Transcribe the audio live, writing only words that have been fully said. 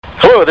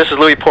Hello, this is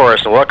Louis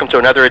Porras, and welcome to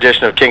another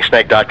edition of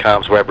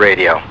KingSnake.com's web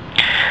radio.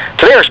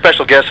 Today our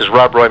special guest is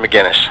Rob Roy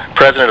McInnes,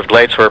 president of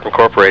Glades Herp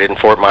Incorporated in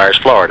Fort Myers,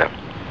 Florida.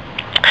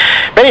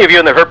 Many of you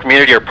in the herp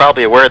community are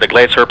probably aware that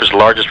Glades Herp is the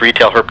largest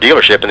retail herp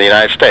dealership in the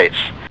United States.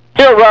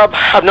 You know, Rob,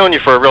 I've known you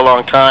for a real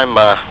long time,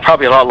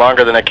 probably a lot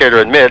longer than I care to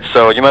admit,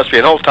 so you must be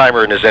an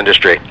old-timer in this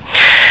industry.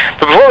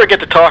 But before we get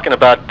to talking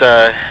about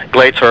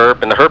Glades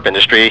Herp and the herp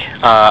industry,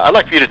 I'd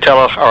like for you to tell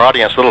our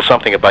audience a little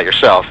something about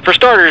yourself. For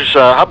starters,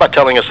 how about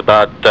telling us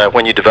about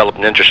when you developed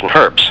an interest in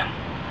herps?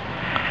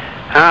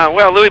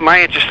 Well, Louis, my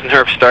interest in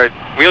herps started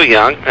real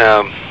young.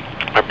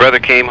 My brother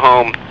came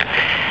home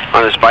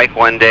on his bike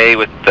one day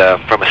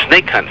from a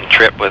snake hunting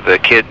trip with a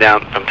kid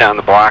from down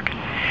the block.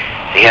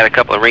 He had a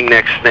couple of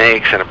ringneck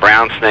snakes and a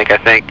brown snake, I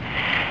think,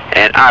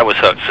 and I was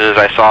hooked as soon as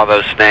I saw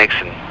those snakes,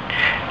 and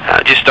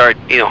just started,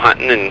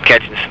 hunting and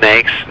catching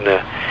snakes in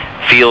the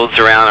fields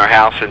around our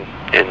house in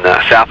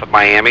south of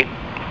Miami.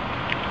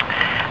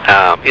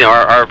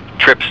 Our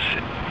trips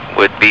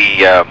would be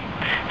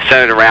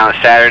centered around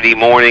a Saturday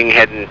morning,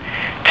 heading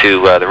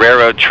to the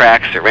railroad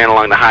tracks that ran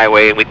along the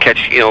highway, and we'd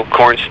catch,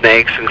 corn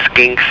snakes and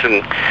skinks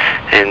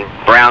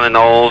and brown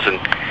anoles and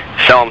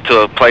sell them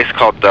to a place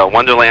called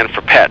Wonderland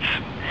for Pets.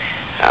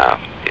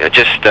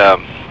 Just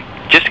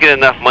to get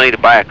enough money to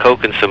buy a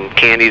Coke and some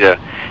candy to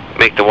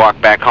make the walk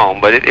back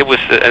home. But it was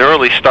an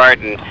early start,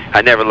 and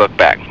I never looked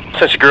back.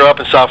 Since you grew up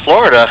in South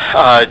Florida,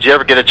 did you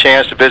ever get a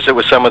chance to visit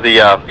with some of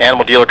the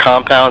animal dealer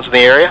compounds in the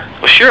area?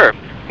 Well, sure.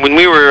 When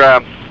we were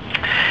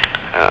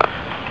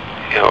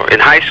in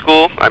high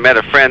school, I met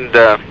a friend,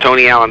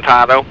 Tony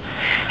Alentado.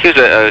 He was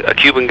a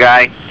Cuban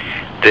guy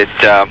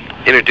that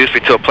introduced me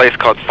to a place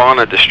called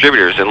Fauna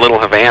Distributors in Little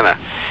Havana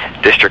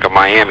district of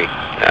Miami,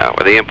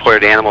 where they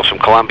imported animals from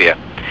Colombia.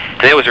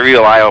 And it was a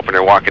real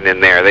eye-opener walking in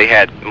there. They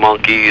had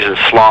monkeys and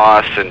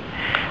sloths and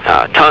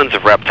tons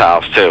of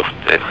reptiles, too.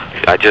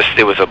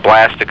 It was a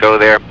blast to go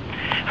there.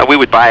 We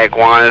would buy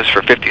iguanas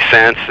for 50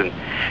 cents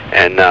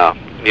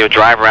and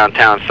drive around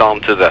town, sell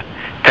them to the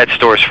pet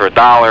stores for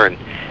 $1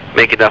 and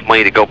make enough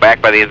money to go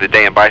back by the end of the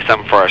day and buy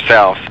something for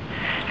ourselves.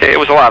 It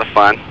was a lot of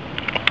fun.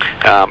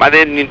 I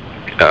then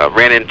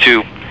ran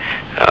into,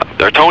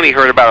 Tony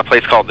heard about a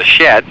place called The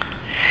Shed.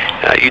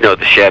 You know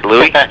The Shed,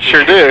 Louis. I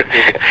sure do.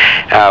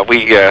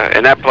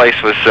 And that place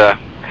was,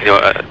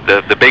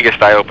 the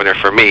biggest eye-opener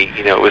for me.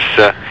 It was,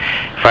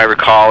 if I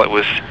recall, it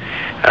was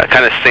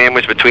kind of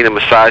sandwiched between a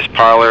massage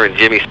parlor and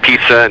Jimmy's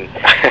Pizza, and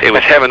it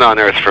was heaven on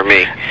earth for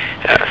me.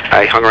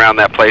 I hung around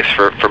that place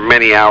for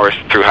many hours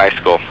through high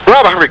school.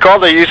 Rob, I recall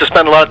that you used to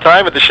spend a lot of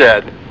time at The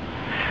Shed.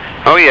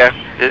 Oh, yeah.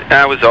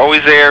 I was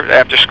always there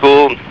after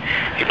school.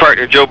 Your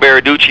partner, Joe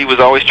Baraducci, was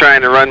always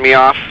trying to run me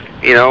off,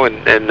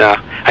 and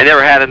I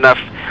never had enough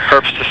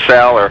herps to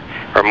sell or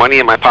money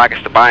in my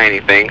pockets to buy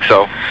anything,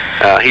 so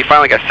he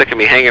finally got sick of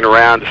me hanging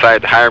around,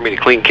 decided to hire me to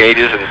clean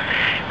cages and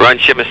run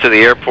shipments to the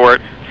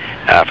airport.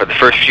 For the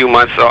first few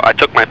months, I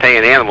took my pay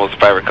in animals,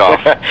 if I recall.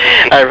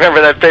 I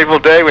remember that fateful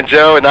day when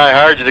Joe and I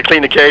hired you to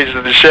clean the cages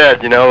of The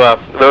Shed.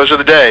 Those are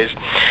the days.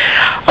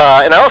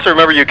 And I also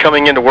remember you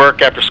coming into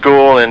work after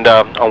school and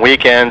on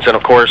weekends, and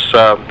of course,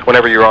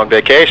 whenever you were on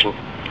vacation.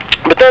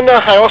 But then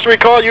I also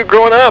recall you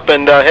growing up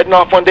and heading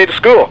off one day to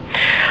school.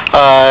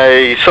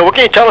 So what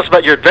can you tell us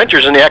about your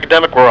adventures in the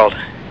academic world?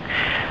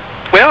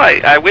 Well,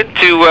 I went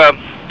to...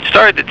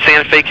 started at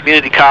Santa Fe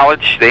Community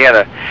College. They had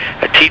a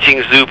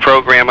teaching zoo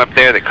program up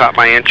there that caught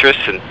my interest,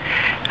 and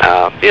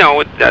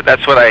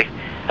that's what I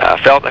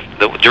felt.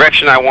 The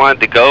direction I wanted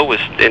to go was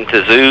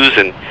into zoos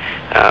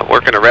and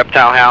work in a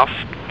reptile house.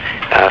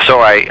 So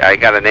I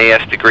got an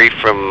AS degree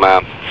from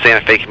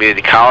Santa Fe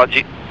Community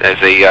College as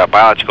a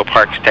biological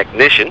parks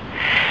technician.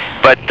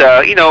 But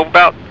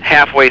about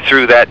halfway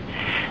through that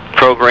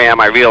program,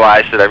 I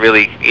realized that I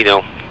really,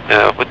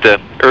 with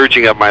the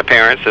urging of my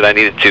parents, that I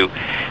needed to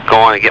go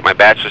on and get my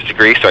bachelor's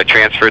degree, so I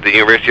transferred to the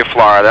University of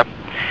Florida,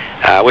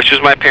 which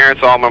was my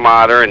parents' alma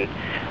mater, and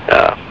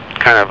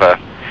kind of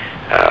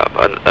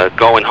a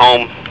going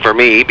home for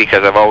me,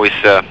 because I've always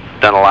done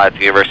a lot at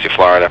the University of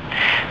Florida.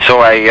 So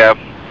I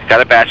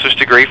got a bachelor's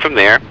degree from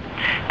there.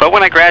 But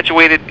when I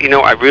graduated,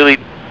 I really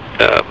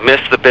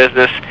missed the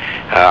business.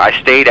 I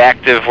stayed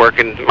active,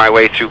 working my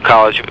way through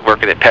college,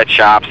 working at pet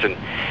shops and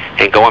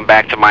going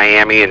back to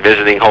Miami and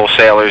visiting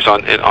wholesalers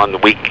on the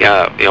week,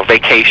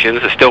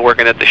 vacations, and still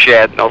working at The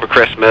Shed over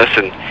Christmas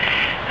and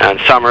on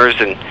summers,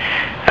 and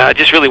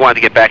just really wanted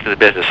to get back to the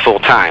business full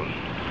time.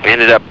 I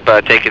ended up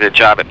taking a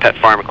job at Pet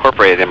Farm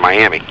Incorporated in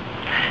Miami.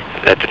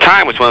 At the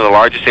time, it was one of the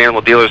largest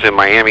animal dealers in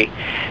Miami,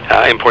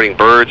 importing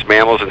birds,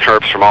 mammals, and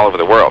herps from all over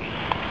the world.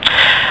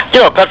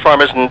 Pet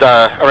Farm isn't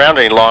around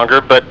any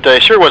longer, but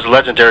it sure was a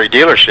legendary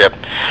dealership.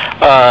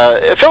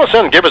 Fill us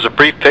in and give us a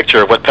brief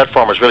picture of what Pet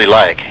Farm was really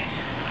like.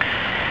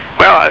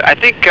 Well, I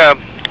think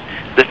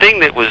the thing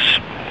that was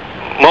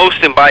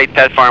most embodied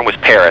Pet Farm was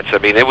parrots. I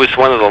mean, it was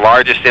one of the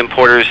largest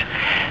importers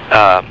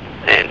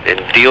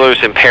and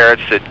dealers in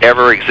parrots that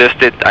ever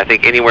existed, I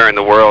think, anywhere in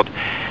the world.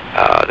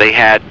 They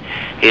had,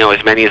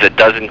 as many as a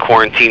dozen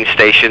quarantine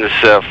stations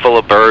full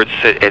of birds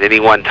at any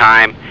one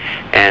time,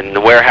 and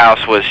the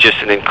warehouse was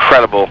just an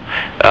incredible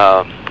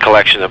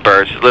collection of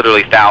birds.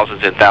 Literally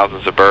thousands and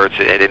thousands of birds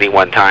at any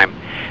one time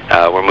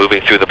were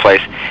moving through the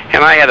place.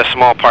 And I had a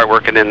small part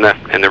working in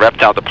the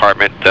reptile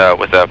department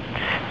with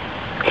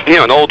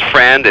an old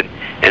friend and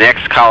an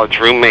ex-college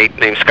roommate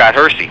named Scott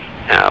Hersey.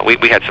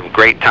 We had some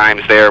great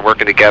times there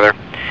working together.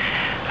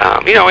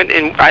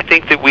 And I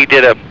think that we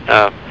did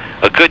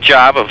a good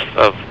job of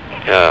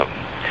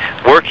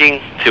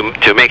working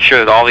to make sure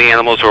that all the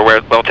animals were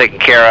well taken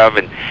care of,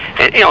 and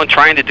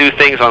trying to do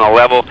things on a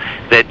level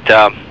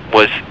that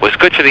was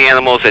good for the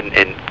animals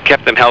and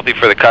kept them healthy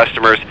for the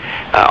customers.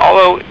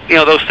 Although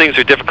those things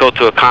are difficult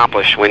to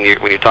accomplish when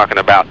you're talking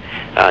about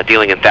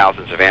dealing in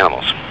thousands of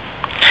animals.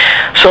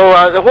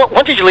 So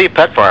when did you leave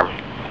Pet Farm?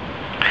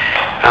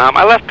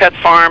 I left Pet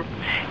Farm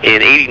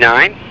in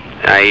 '89.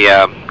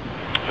 I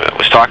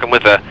was talking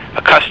with a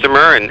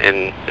customer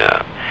and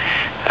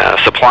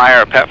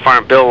supplier of Pet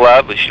Farm, Bill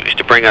Love, which used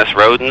to bring us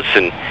rodents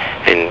and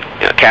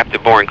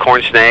captive-born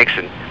corn snakes.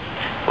 And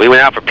we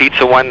went out for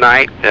pizza one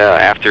night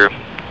after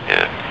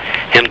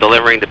him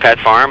delivering to Pet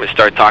Farm, and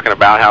started talking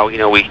about how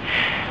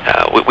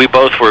we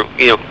both were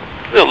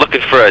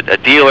looking for a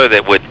dealer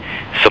that would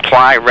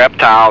supply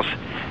reptiles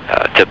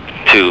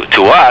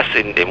to us,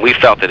 and we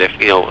felt that if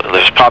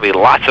there's probably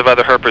lots of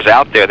other herpers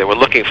out there that were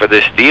looking for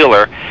this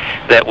dealer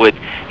that would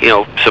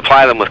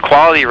supply them with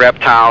quality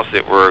reptiles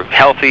that were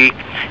healthy,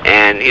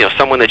 and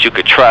someone that you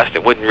could trust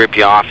that wouldn't rip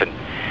you off,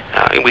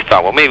 and we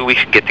thought, well, maybe we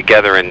should get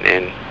together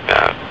and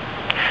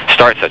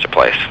start such a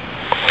place.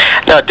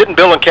 Now, didn't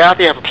Bill and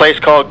Kathy have a place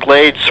called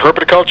Glades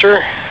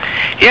Herpeticulture?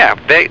 Yeah,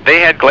 they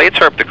had Glades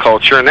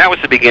Herpeticulture, and that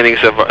was the beginnings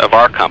of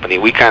our company.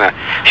 We kind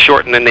of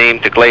shortened the name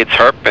to Glades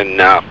Herp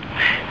and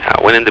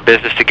went into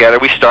business together.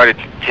 We started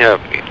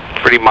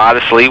pretty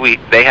modestly.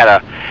 They had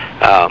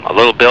a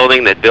little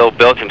building that Bill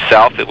built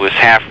himself. It was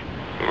half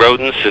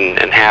rodents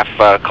and half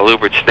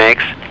colubrid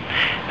snakes.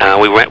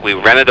 We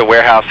rented a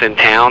warehouse in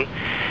town.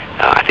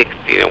 I think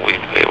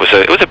it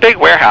was a big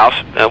warehouse.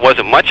 It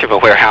wasn't much of a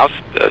warehouse,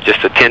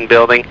 just a tin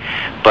building,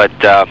 but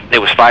it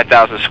was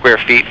 5,000 square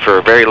feet for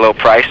a very low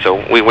price.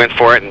 So we went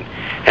for it,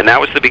 and that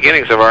was the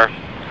beginnings of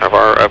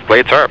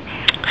Glades Herp.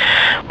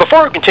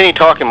 Before we continue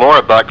talking more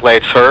about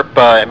Glades Herp,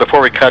 and before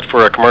we cut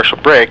for a commercial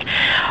break,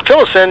 fill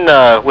us in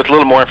with a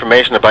little more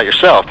information about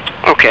yourself.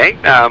 Okay.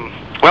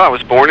 Well, I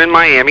was born in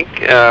Miami.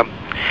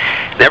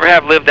 Never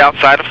have lived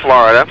outside of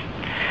Florida.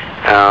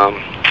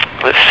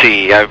 Let's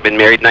see, I've been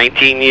married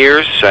 19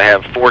 years. I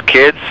have 4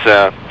 kids,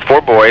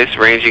 4 boys,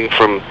 ranging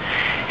from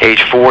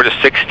age 4 to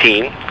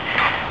 16.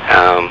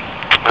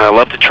 I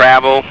love to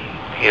travel.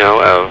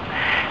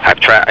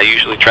 I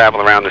usually travel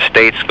around the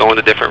states, going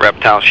to different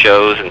reptile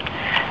shows, and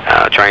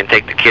try and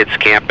take the kids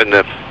camping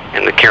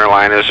in the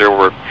Carolinas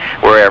or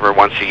wherever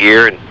once a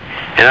year. And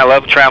I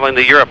love traveling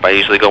to Europe. I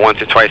usually go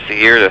once or twice a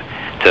year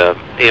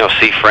to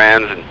see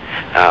friends and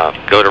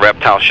go to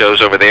reptile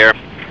shows over there.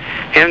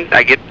 And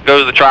I go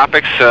to the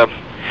tropics.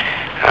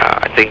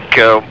 I think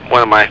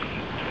one of my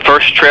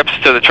first trips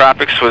to the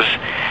tropics was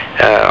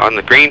on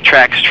the Green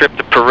Tracks trip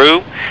to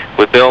Peru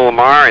with Bill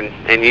Lamar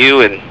and you,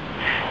 and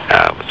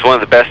it was one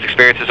of the best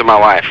experiences of my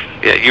life.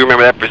 Yeah, you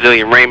remember that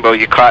Brazilian rainbow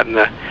you caught in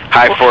the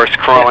high forest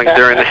crawling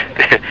during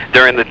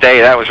the day?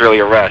 That was really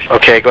a rush.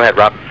 Okay, go ahead,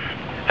 Rob.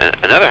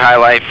 Another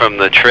highlight from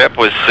the trip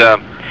was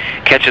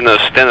catching those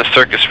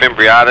Stenocircus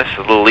fimbriatus,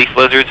 the little leaf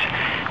lizards.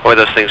 Boy,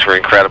 those things were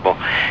incredible.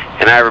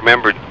 And I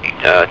remember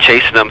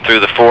chasing them through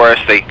the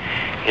forest.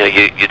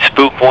 You'd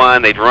spook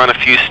one, they'd run a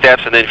few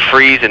steps and then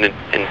freeze and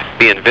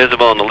be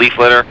invisible in the leaf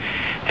litter.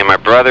 And my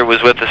brother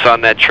was with us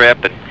on that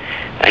trip, and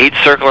he'd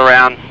circle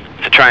around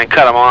to try and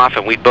cut them off,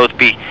 and we'd both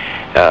be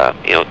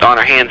on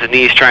our hands and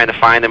knees trying to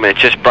find them, and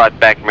it just brought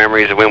back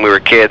memories of when we were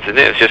kids, and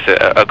it was just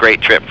a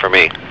great trip for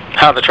me.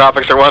 How the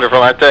tropics are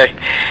wonderful, aren't they?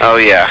 Oh,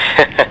 yeah.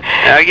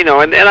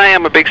 And I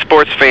am a big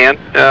sports fan.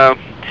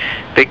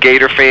 Big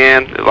Gator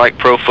fan, like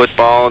pro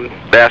football and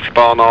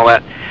basketball and all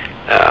that.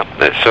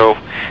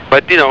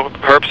 But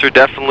herps are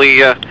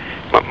definitely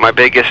my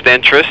biggest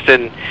interest,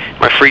 and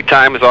my free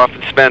time is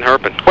often spent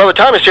herping. Well, the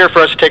time is here for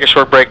us to take a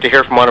short break to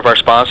hear from one of our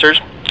sponsors.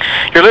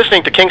 You're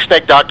listening to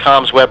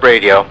KingSnake.com's web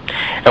radio,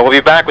 and we'll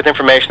be back with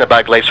information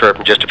about Glades Herp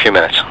in just a few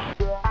minutes.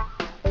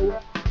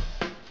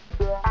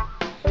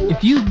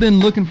 If you've been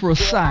looking for a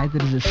site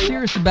that is as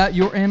serious about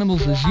your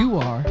animals as you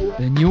are,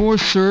 then your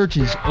search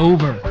is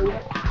over.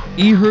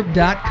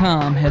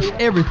 eHerp.com has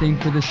everything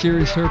for the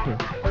serious herper.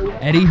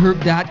 At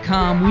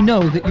eHerp.com, we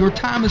know that your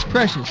time is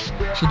precious,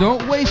 so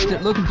don't waste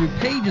it looking through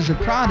pages of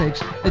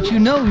products that you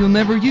know you'll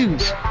never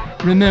use.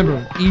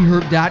 Remember,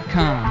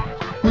 eHerp.com.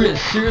 We're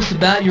as serious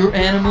about your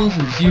animals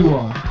as you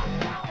are.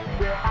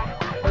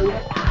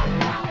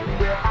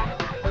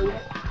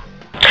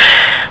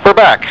 We're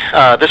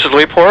back. This is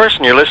Lee Porras,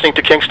 and you're listening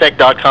to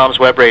KingSnake.com's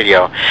web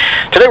radio.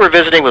 Today we're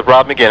visiting with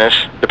Rob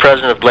McInnes, the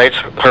president of Glades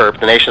Herp,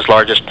 the nation's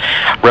largest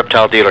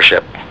reptile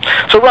dealership.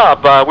 So,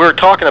 Rob, we were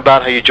talking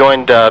about how you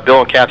joined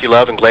Bill and Kathy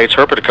Love in Glades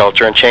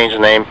Herpetoculture and changed the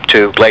name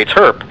to Glades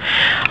Herp.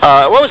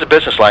 What was the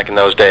business like in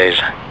those days?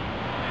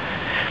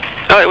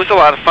 Oh, it was a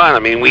lot of fun. I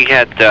mean, we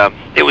had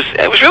it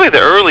was really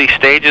the early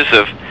stages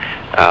of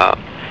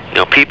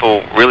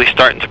people really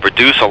starting to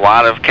produce a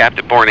lot of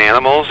captive-born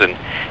animals, and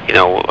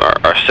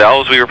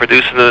ourselves, we were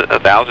producing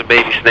 1,000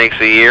 baby snakes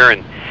a year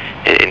and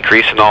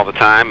increasing all the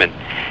time, and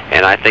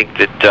I think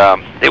that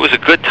it was a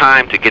good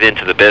time to get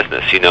into the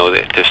business,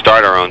 to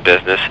start our own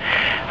business.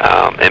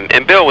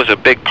 And Bill was a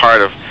big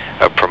part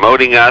of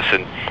promoting us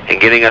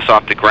and getting us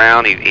off the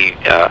ground. He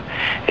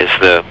is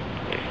the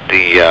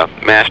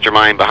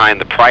mastermind behind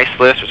the price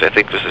list, which I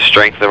think was the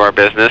strength of our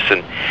business,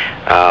 and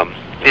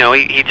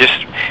he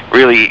just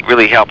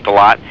really helped a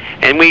lot,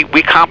 and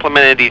we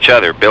complemented each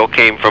other. Bill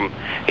came from,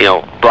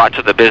 brought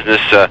to the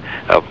business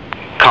a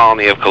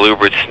colony of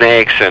colubrid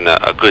snakes and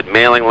a good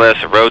mailing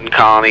list, a rodent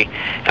colony.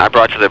 I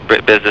brought to the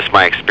business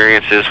my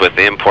experiences with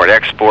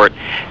import-export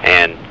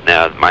and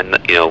my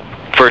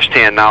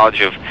first-hand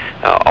knowledge of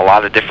a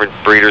lot of different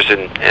breeders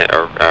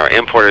or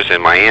importers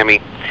in Miami,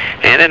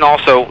 and then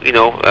also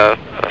a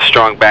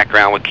strong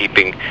background with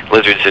keeping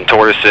lizards and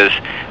tortoises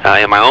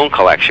in my own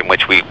collection,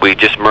 which we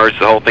just merged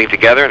the whole thing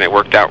together, and it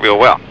worked out real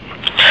well.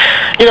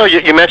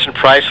 You mentioned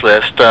price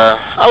list.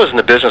 I was in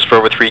the business for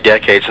over 3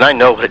 decades, and I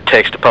know what it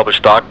takes to publish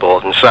stock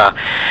bulletins.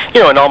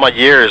 In all my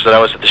years that I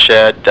was at the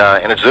shed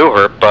and at Zoo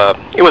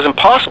Herp, it was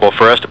impossible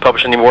for us to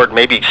publish any more than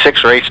maybe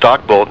 6 or 8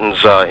 stock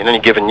bulletins in any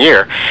given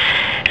year.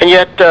 And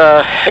yet,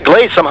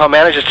 Glades somehow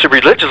manages to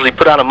religiously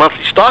put out a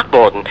monthly stock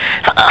bulletin.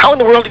 How in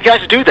the world do you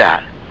guys do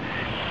that?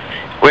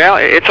 Well,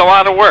 it's a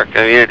lot of work.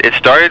 I mean, it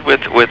started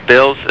with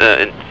Bill's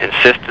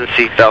insistence.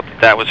 He felt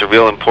that was a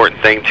real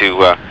important thing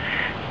to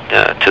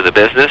the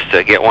business,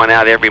 to get one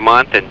out every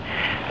month, and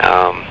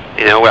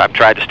I've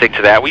tried to stick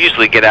to that. We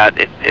usually get out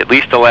at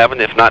least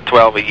 11, if not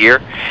 12 a year,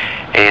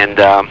 and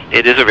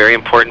it is a very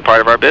important part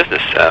of our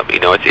business.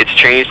 It's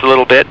changed a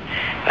little bit.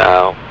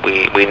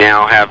 We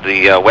now have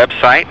the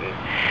website, and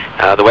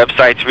the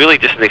website's really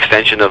just an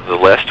extension of the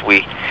list.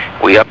 We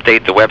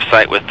update the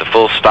website with the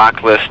full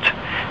stock list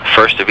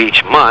first of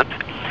each month,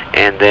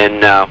 and then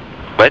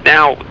but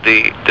now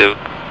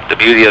the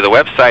beauty of the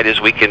website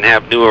is we can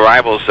have new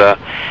arrivals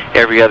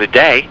every other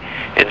day,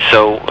 and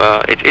so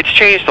it's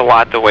changed a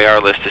lot the way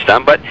our list is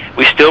done. But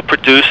we still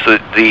produce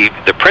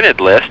the printed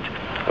list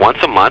once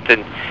a month,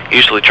 and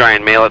usually try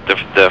and mail it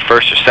the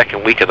first or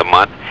second week of the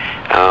month.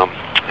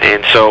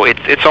 And so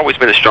it's always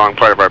been a strong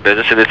part of our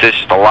business, and it's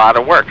just a lot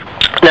of work.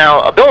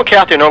 Now, Bill and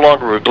Kathy are no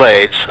longer with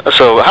Glades,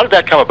 so how did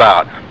that come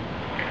about?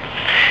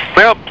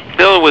 Well,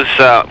 Bill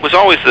was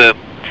always the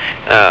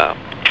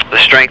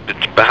strength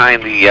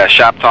behind the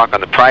shop talk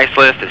on the price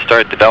list, and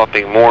started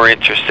developing more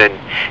interest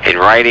in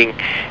writing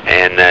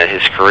and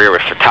his career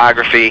with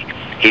photography.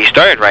 He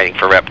started writing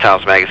for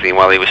Reptiles magazine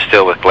while he was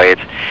still with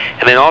Glades,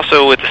 and then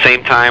also at the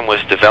same time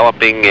was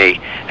developing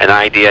an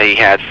idea he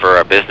had for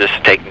a business,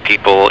 taking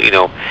people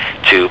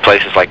to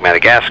places like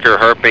Madagascar,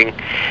 herping,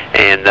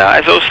 and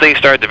as those things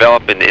started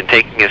developing and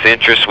taking his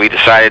interest, we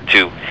decided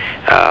to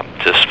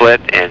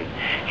split, and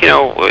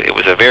it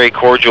was a very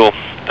cordial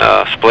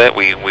split.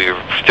 We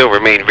still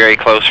remain very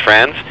close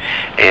friends,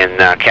 and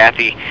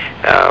Kathy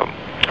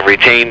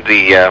retained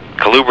the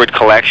colubrid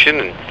collection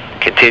and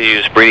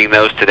continues breeding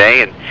those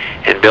today,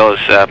 and Bill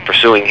is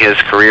pursuing his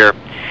career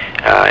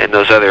in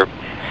those other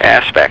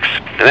aspects.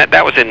 And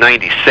that was in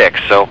 '96,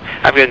 so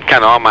I've been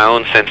kind of on my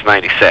own since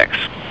 '96.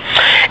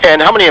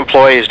 And how many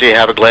employees do you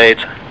have at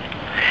Glades?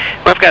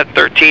 Well, I've got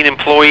 13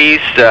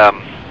 employees.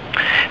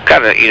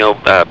 Got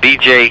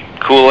B.J.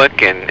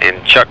 Kulik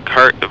and Chuck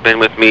Hurt have been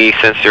with me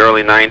since the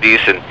early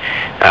 '90s,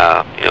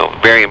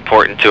 and very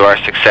important to our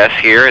success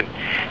here. And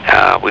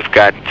we've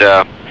got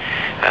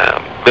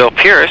Bill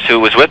Pierce, who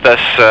was with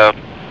us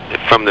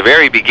from the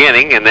very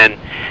beginning, and then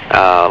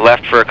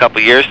left for a couple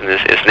of years, and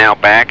is now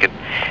back.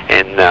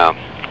 And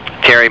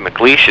Terry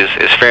McLeish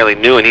is fairly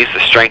new, and he's the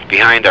strength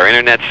behind our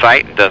internet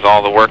site and does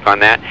all the work on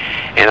that.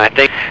 And I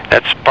think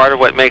that's part of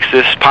what makes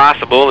this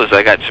possible, is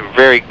I got some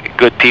very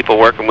good people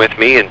working with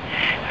me, and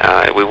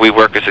we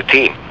work as a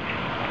team.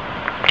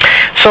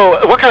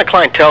 So what kind of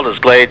clientele does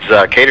Glades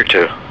cater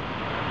to?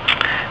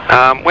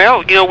 Well,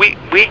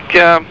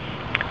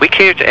 we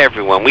cater to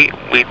everyone. We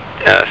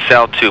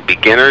sell to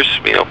beginners,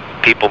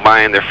 people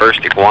buying their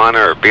first iguana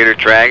or bearded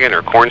dragon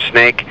or corn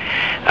snake,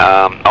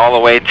 all the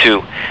way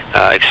to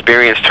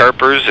experienced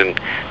herpers and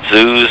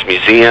zoos,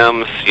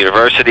 museums,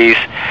 universities.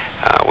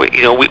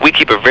 We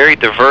keep a very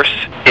diverse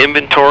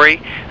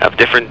inventory of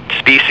different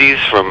species,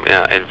 from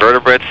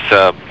invertebrates,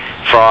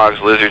 frogs,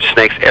 lizards,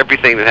 snakes,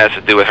 everything that has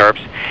to do with herps.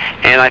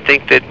 And I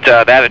think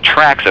that that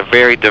attracts a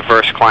very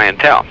diverse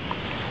clientele.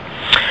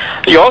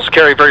 You also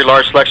carry a very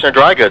large selection of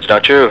dry goods,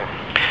 don't you?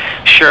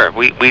 Sure,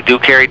 we do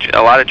carry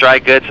a lot of dry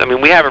goods. I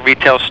mean, we have a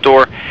retail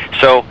store,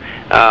 so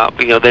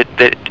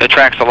that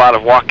attracts a lot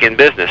of walk-in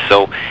business.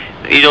 So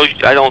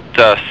I don't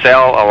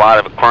sell a lot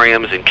of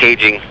aquariums and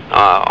caging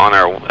on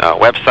our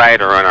website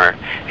or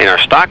in our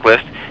stock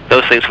list.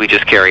 Those things we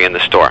just carry in the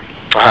store.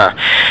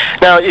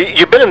 Now,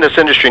 you've been in this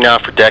industry now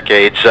for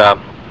decades. Can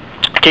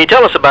you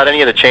tell us about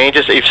any of the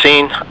changes that you've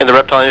seen in the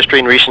reptile industry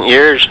in recent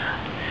years?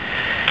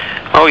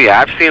 Oh yeah,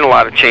 I've seen a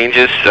lot of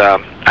changes.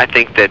 I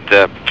think that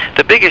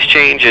the biggest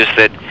change is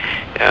that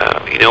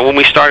when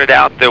we started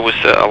out, there was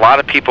a lot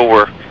of people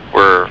were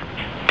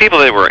people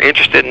that were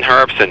interested in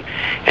herps,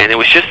 and it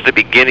was just the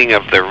beginning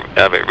of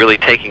it really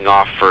taking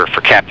off for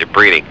captive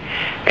breeding.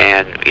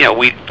 And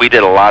we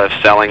did a lot of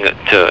selling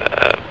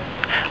to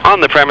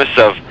on the premise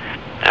of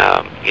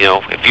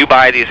if you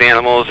buy these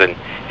animals and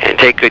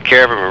take good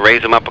care of them and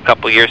raise them up a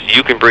couple of years,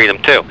 you can breed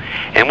them too.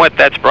 And what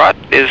that's brought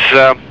is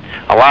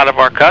a lot of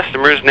our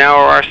customers now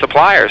are our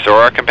suppliers or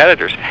our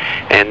competitors,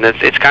 and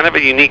it's kind of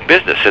a unique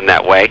business in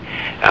that way.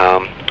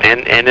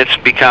 And it's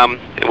become,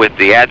 with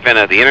the advent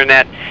of the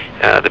internet,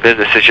 the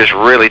business has just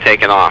really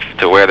taken off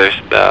to where there's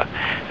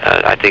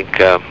I think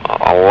a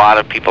lot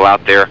of people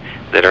out there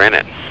that are in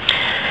it.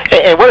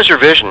 And what is your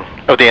vision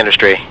of the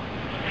industry?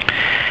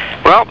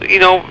 Well,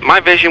 my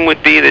vision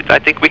would be that I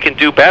think we can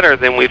do better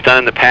than we've done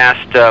in the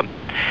past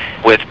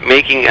with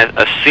making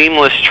a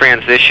seamless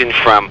transition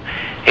from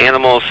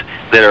animals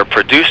that are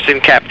produced in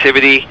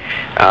captivity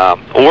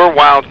or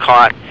wild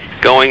caught,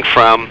 going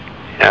from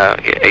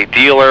a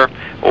dealer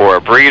or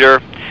a breeder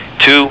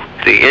to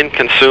the end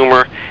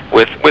consumer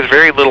with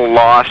very little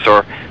loss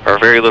or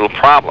very little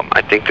problem.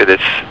 I think that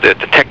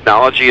the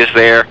technology is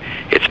there.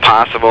 It's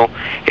possible.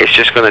 It's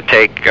just going to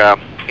take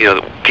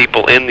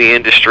people in the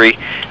industry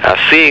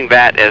seeing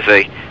that as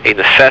a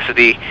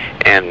necessity,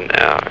 and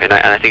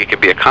I think it can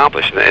be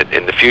accomplished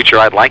in the future.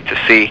 I'd like to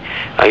see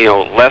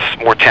less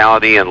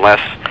mortality and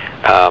less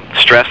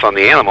stress on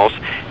the animals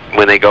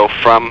when they go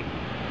from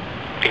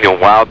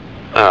wild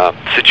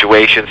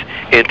situations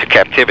into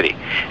captivity.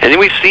 And then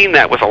we've seen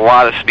that with a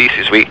lot of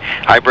species.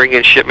 I bring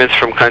in shipments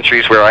from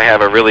countries where I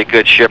have a really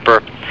good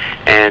shipper,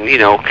 and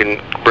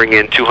can bring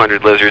in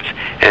 200 lizards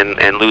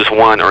and lose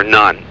one or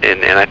none.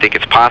 And I think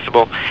it's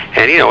possible.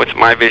 And it's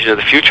my vision of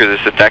the future is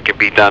that can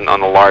be done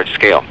on a large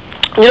scale.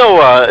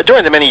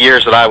 During the many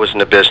years that I was in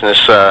the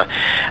business, the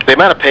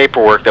amount of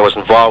paperwork that was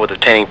involved with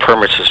obtaining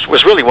permits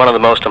was really one of the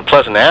most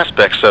unpleasant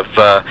aspects of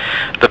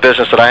the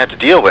business that I had to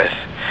deal with.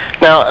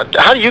 Now,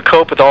 how do you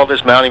cope with all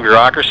this mounting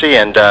bureaucracy?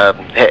 And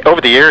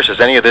over the years, has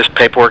any of this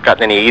paperwork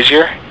gotten any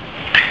easier?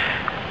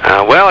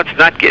 Well, it's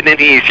not getting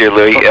any easier,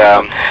 Louis.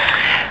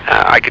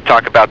 I could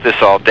talk about this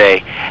all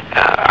day.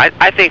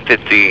 I think that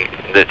the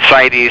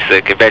CITES,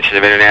 the Convention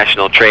of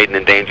International Trade in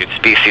Endangered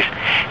Species,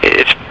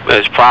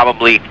 it's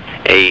probably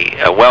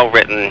a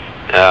well-written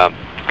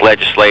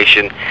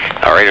legislation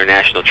or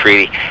international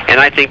treaty, and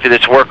I think that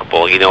it's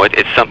workable.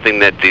 It's something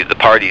that the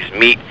parties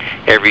meet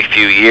every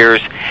few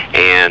years,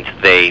 and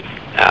they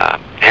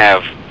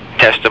have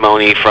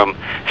testimony from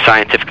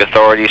scientific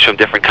authorities from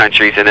different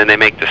countries, and then they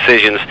make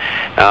decisions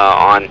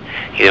on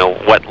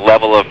what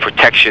level of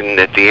protection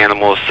that the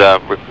animals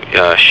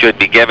should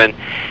be given.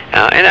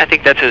 And I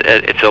think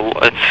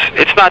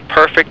it's not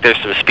perfect.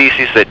 There's some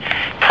species that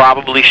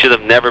probably should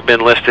have never been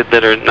listed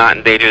that are not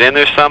endangered, and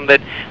there's some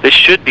that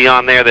should be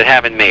on there that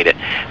haven't made it.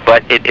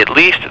 But at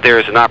least there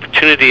is an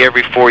opportunity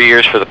every 4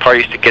 years for the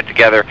parties to get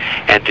together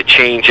and to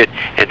change it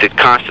and to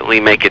constantly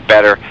make it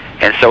better.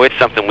 And so it's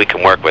something we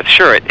can work with.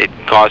 Sure, it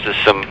causes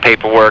some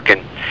paperwork,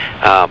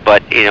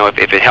 but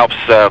if it helps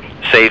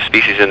save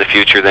species in the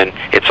future, then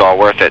it's all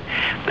worth it.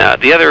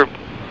 The other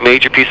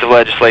major piece of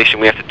legislation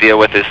we have to deal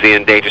with is the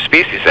Endangered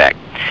Species Act.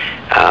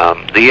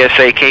 The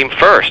ESA came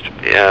first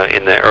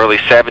in the early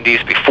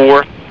 70s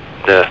before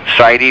the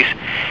CITES,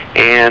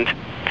 and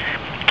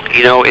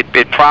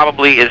it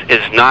probably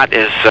is not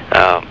as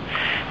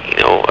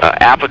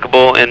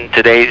applicable in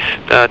today's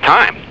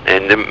time.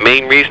 And the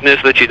main reason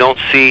is that you don't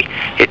see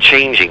it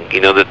changing.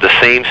 The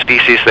same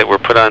species that were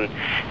put on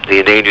the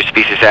Endangered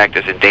Species Act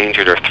as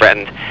endangered or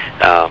threatened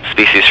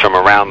species from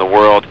around the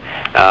world.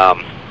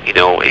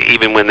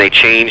 Even when they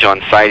change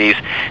on CITES,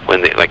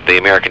 like the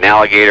American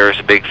alligator is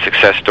a big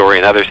success story,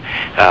 and others,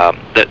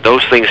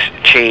 those things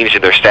change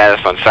in their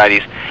status on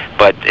CITES.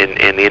 But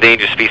in the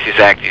Endangered Species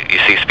Act, you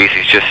see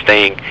species just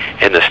staying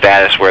in the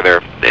status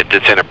where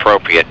it's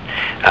inappropriate.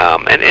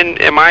 And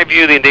in my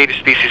view, the Endangered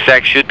Species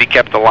Act should be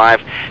kept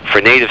alive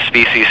for native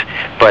species,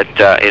 but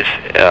is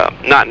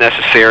not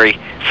necessary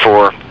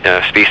for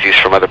species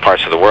from other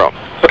parts of the world.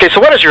 Okay, so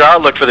what is your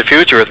outlook for the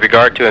future with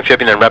regard to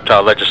amphibian and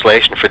reptile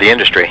legislation for the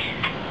industry?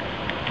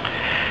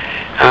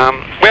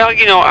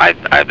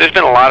 There's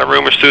been a lot of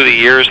rumors through the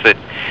years that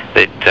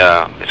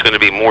it's going to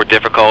be more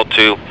difficult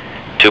to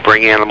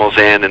bring animals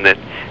in, and that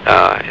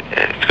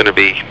it's going to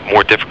be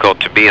more difficult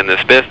to be in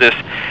this business.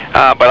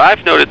 But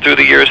I've noted through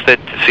the years that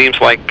it seems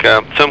like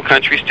some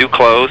countries do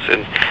close,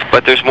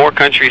 but there's more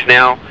countries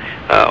now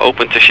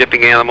open to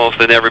shipping animals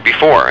than ever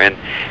before. And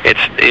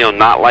it's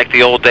not like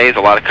the old days.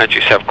 A lot of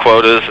countries have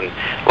quotas, and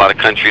A lot of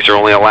countries are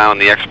only allowing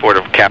the export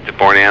of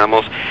captive-born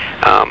animals.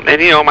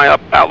 And, my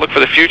outlook for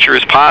the future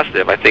is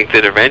positive. I think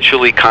that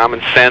eventually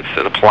common sense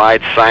and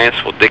applied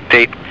science will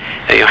dictate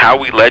how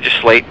we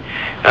legislate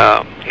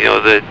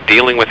the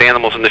dealing with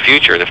animals in the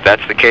future. And if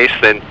that's the case,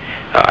 then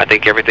I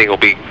think everything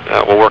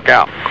will work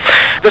out.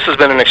 This has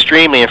been an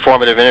extremely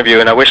informative interview,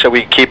 and I wish that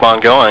we could keep on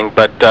going,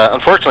 but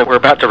unfortunately we're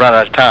about to run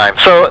out of time.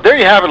 So there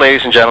you have it,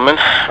 ladies and gentlemen.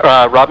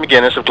 Rob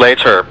McInnes of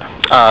Glades Herp.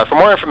 For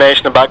more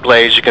information about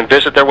Glades, you can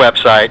visit their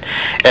website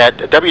at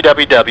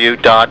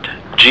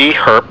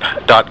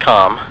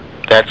www.gherp.com.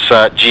 That's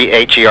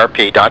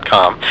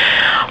GHERP.com.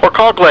 Or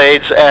call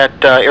Glades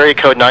at area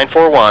code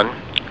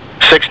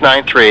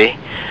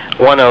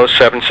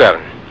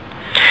 941-693-1077.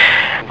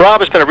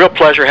 Rob, it's been a real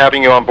pleasure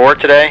having you on board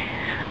today.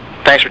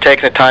 Thanks for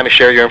taking the time to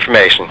share your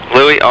information.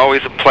 Louis,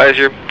 always a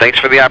pleasure. Thanks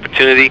for the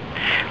opportunity.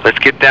 Let's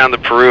get down to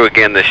Peru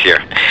again this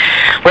year.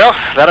 Well,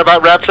 that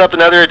about wraps up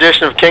another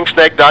edition of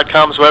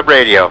KingSnake.com's Web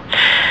Radio.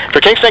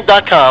 For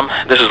KingSnake.com,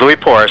 this is Louis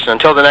Porras, and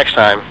until the next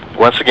time,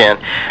 once again,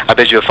 I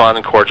bid you a fond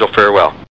and cordial farewell.